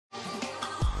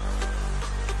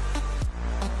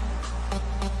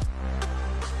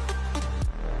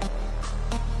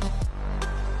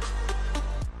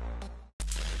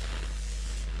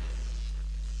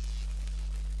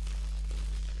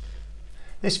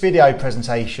This video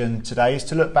presentation today is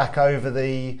to look back over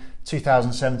the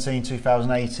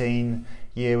 2017-2018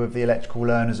 year with the electrical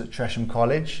learners at Tresham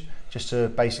College, just to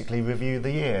basically review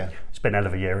the year. It's been a hell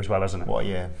of a year as well, hasn't it? What a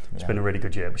year. It's been a really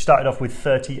good year. We started off with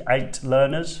 38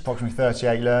 learners. Approximately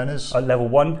 38 learners. At level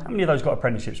 1. How many of those got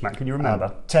apprenticeships, Matt? Can you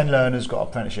remember? 10 learners got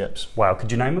apprenticeships. Wow,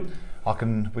 could you name them?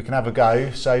 We can have a go.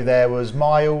 So there was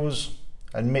Miles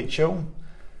and Mitchell.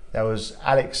 There was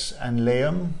Alex and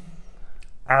Liam.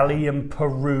 Ali and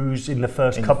Peruse in the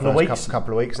first couple of weeks.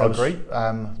 Couple of weeks. I agree.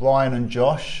 Ryan and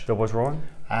Josh. There was Ryan.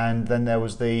 And then there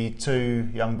was the two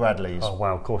young Bradleys. Oh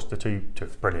wow, of course, the two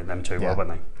brilliant, them two, weren't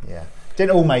they? Yeah.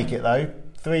 Didn't all make it though.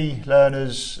 3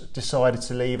 learners decided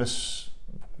to leave us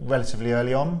relatively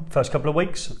early on. First couple of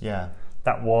weeks? Yeah.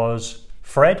 That was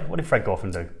Fred. What did Fred go off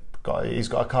and do? He's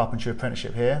got a carpentry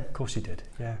apprenticeship here. Of course he did,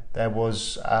 yeah. There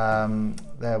was Aaron.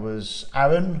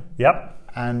 Yep.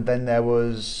 And then there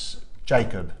was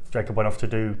Jacob. Jacob went off to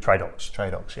do trade-ox.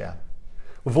 Trade-ox, yeah.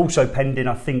 We've also pending,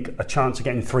 I think, a chance of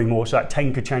getting 3 more, so that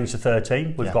 10 could change to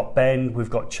 13. We've got Ben, we've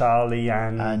got Charlie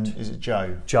and is it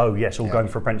Joe? Joe, yes, all going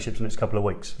for apprenticeships in the next couple of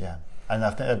weeks. Yeah, and I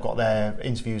think they've got their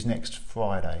interviews next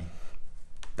Friday.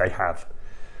 They have.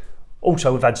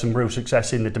 Also, we've had some real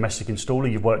success in the domestic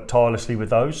installer. You've worked tirelessly with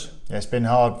those. Yeah, it's been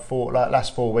hard.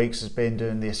 Last 4 weeks has been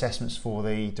doing the assessments for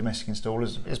the domestic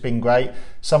installers. It's been great.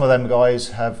 Some of them guys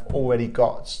have already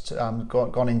gone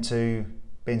into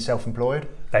being self-employed.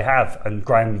 They have, and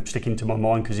Graham sticking to my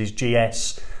mind because he's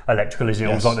GS electrical, isn't he?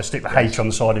 I always like to stick the H on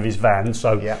the side of his van.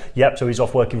 So so he's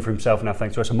off working for himself now,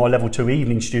 thanks to us. And my level 2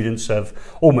 evening students have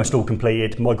almost all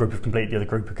completed. My group have completed, the other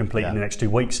group are completing in the next 2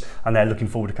 weeks, and they're looking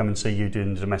forward to come and see you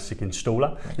doing the domestic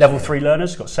installer. Level 3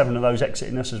 learners, got 7 of those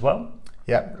exiting us as well.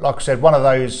 Yeah, like I said, one of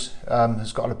those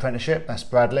has got an apprenticeship, that's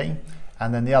Bradley.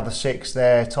 And then the other 6,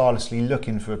 they're tirelessly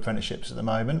looking for apprenticeships at the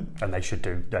moment. And they should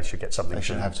get something. They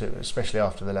should have to, especially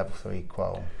after the level 3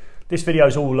 qual. This video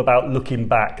is all about looking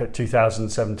back at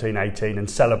 2017-18 and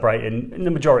celebrating, in the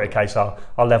majority of cases,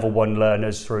 our level 1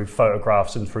 learners through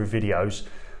photographs and through videos,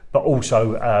 but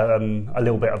also a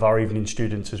little bit of our evening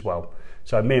students as well.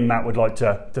 So me and Matt would like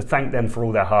to thank them for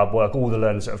all their hard work, all the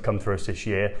learners that have come through us this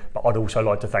year, but I'd also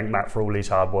like to thank Matt for all his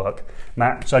hard work.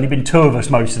 Matt, it's only been 2 of us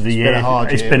most of the year.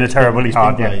 It's been a terribly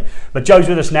hard year. But Joe's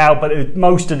with us now, but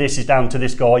most of this is down to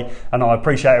this guy, and I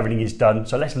appreciate everything he's done.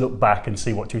 So let's look back and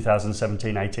see what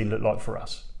 2017-18 looked like for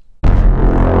us.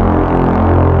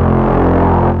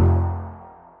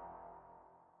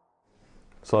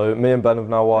 So me and Ben have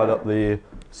now wired up the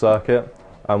circuit.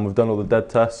 And we've done all the dead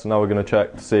tests, so now we're going to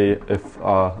check to see if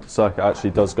our circuit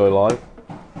actually does go live.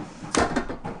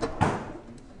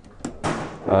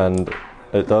 And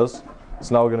it does.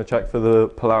 So now we're going to check for the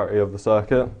polarity of the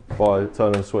circuit by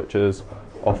turning the switches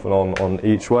off and on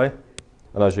each way.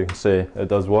 And as you can see, it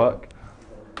does work.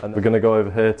 And we're going to go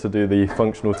over here to do the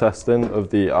functional testing of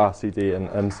the RCD and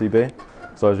MCB.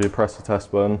 So as you press the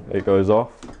test button, it goes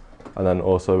off, and then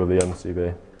also with the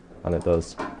MCB, and it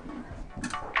does.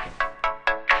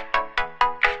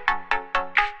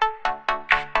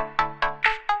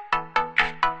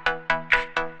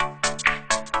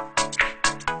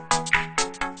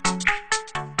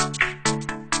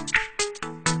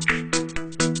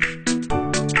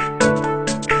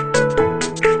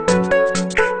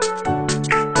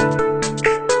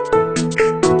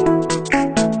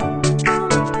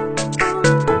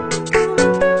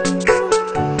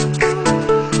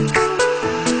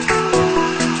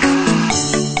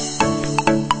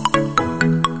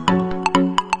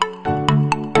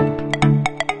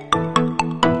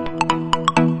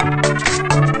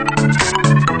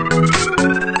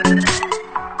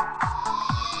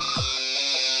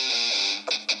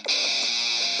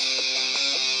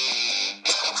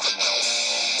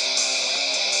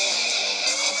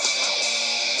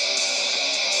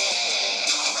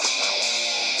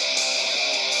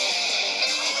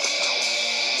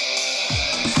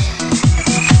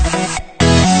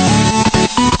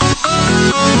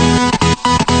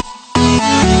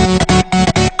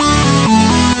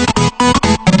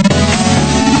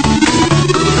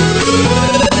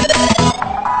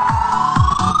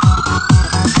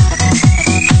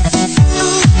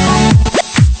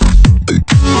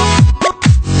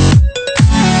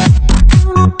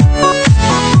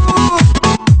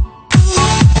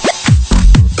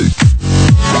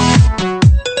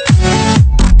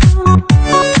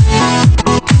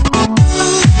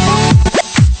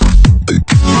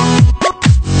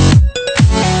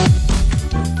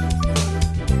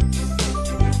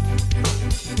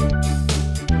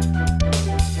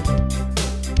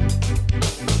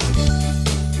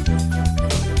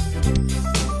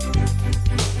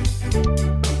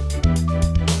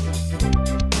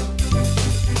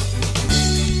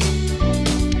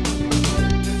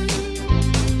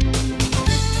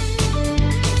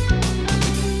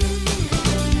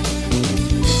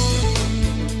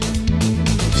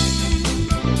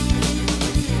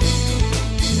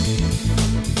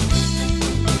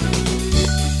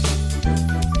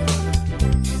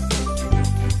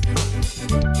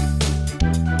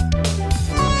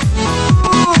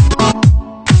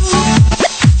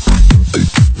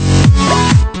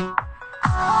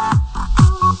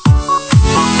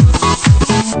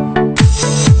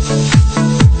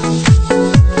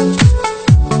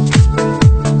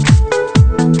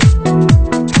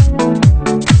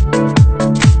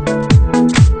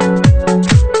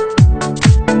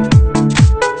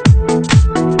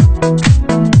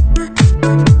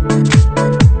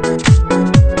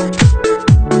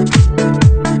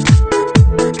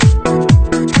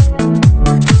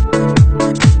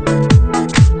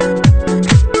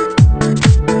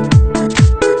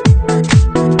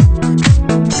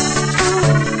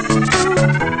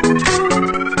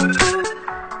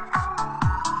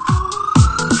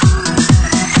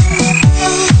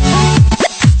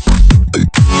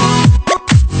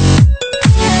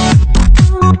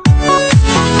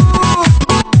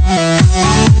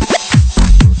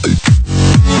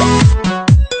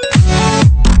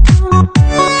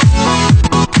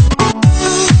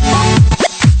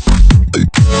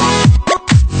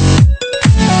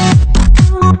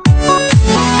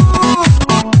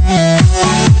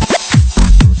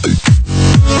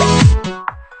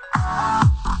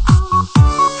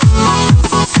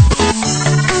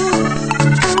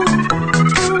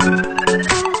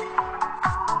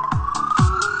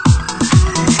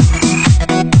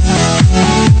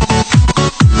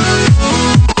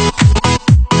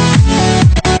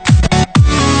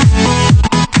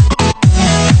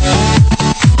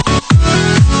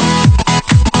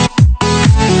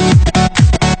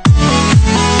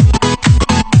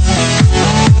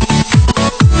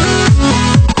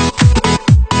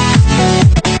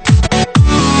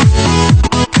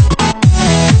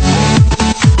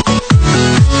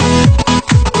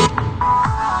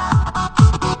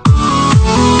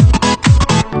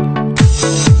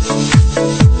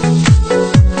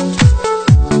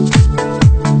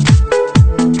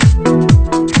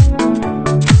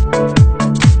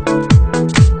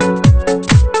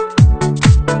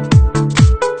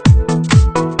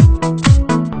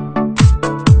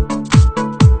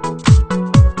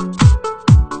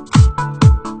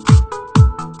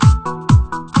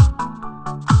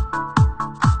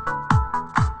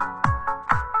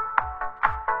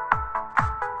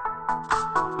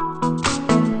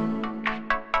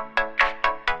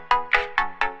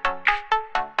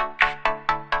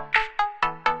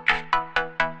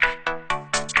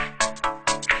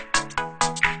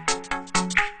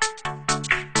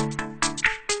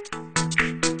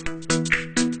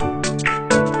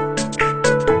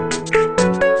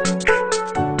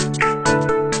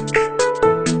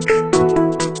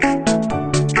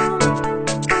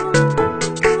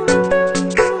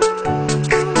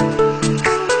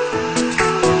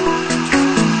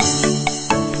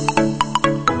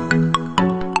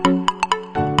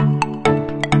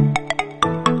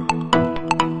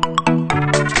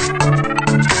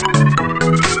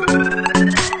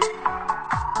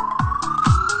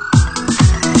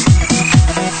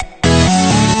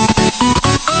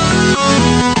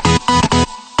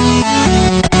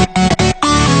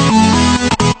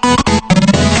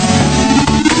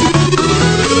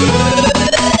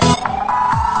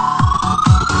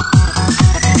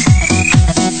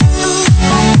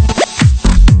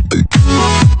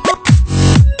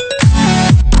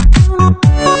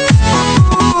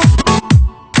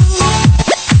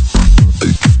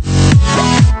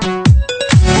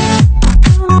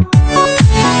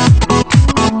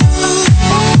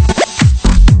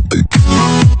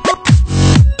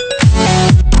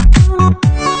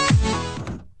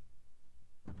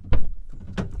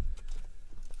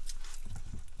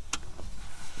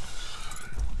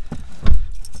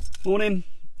 Morning,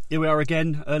 here we are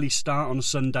again, early start on a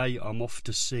Sunday. I'm off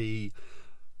to see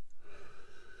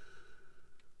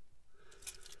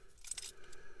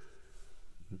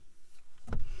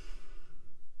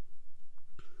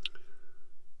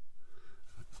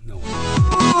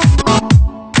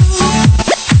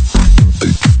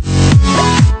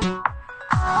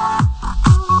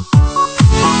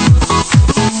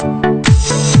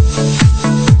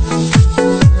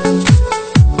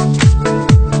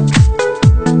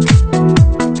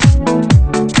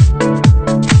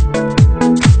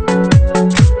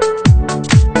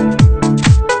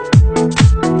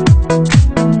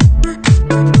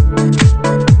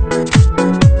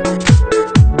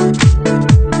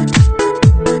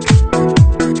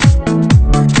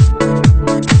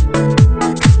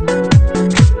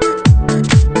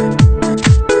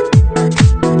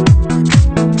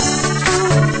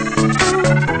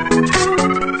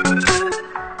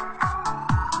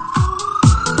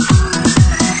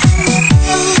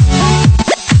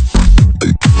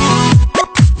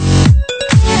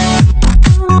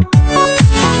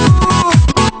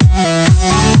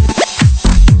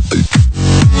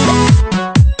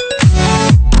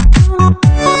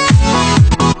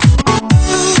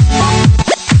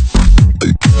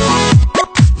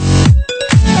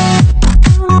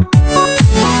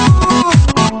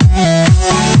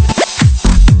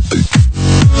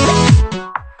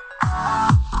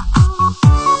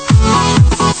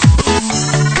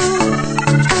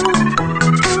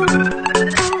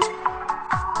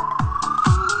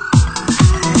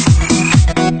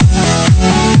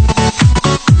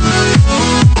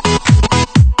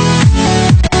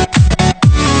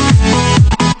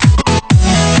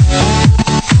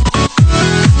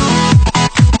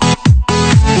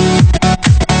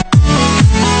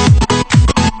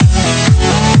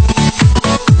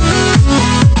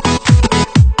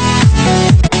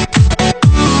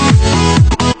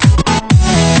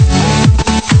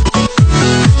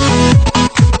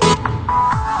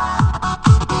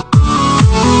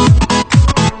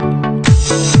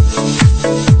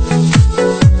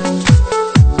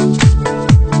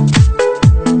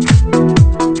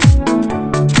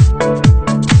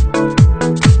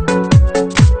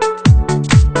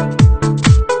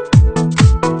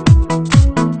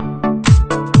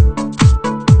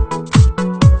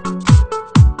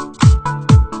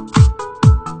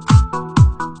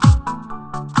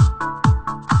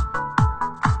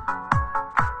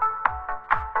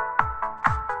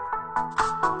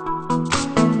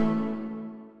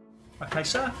Okay,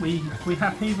 sir, we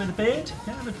happy with the beard?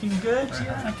 Yeah, looking good.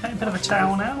 Yeah, okay, bit of a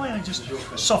towel now. Yeah, just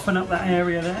soften up that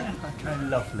area there. Okay,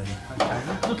 lovely.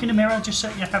 Okay, look in the mirror, just so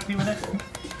you're happy with it.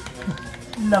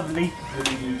 Lovely,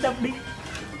 lovely.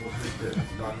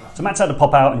 So Matt's had to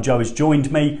pop out and Joe has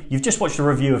joined me. You've just watched a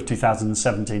review of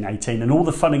 2017-18 and all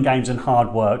the fun and games and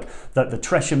hard work that the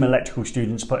Tresham electrical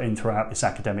students put in throughout this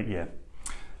academic year.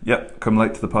 Yep, come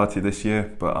late to the party this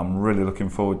year, but I'm really looking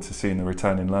forward to seeing the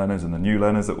returning learners and the new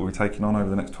learners that we'll be taking on over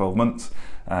the next 12 months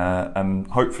and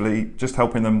hopefully just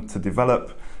helping them to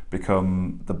develop,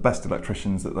 become the best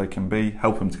electricians that they can be,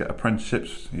 help them to get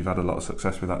apprenticeships. You've had a lot of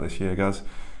success with that this year, Gaz,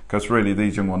 because really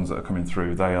these young ones that are coming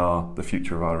through, they are the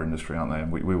future of our industry, aren't they?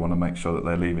 And we want to make sure that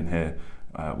they're leaving here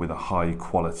with a high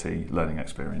quality learning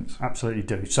experience. Absolutely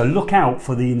do. So look out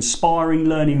for the inspiring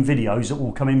learning videos that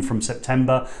will come in from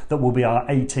September that will be our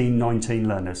 18-19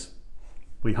 learners.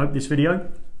 We hope this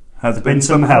video Has been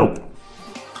some help.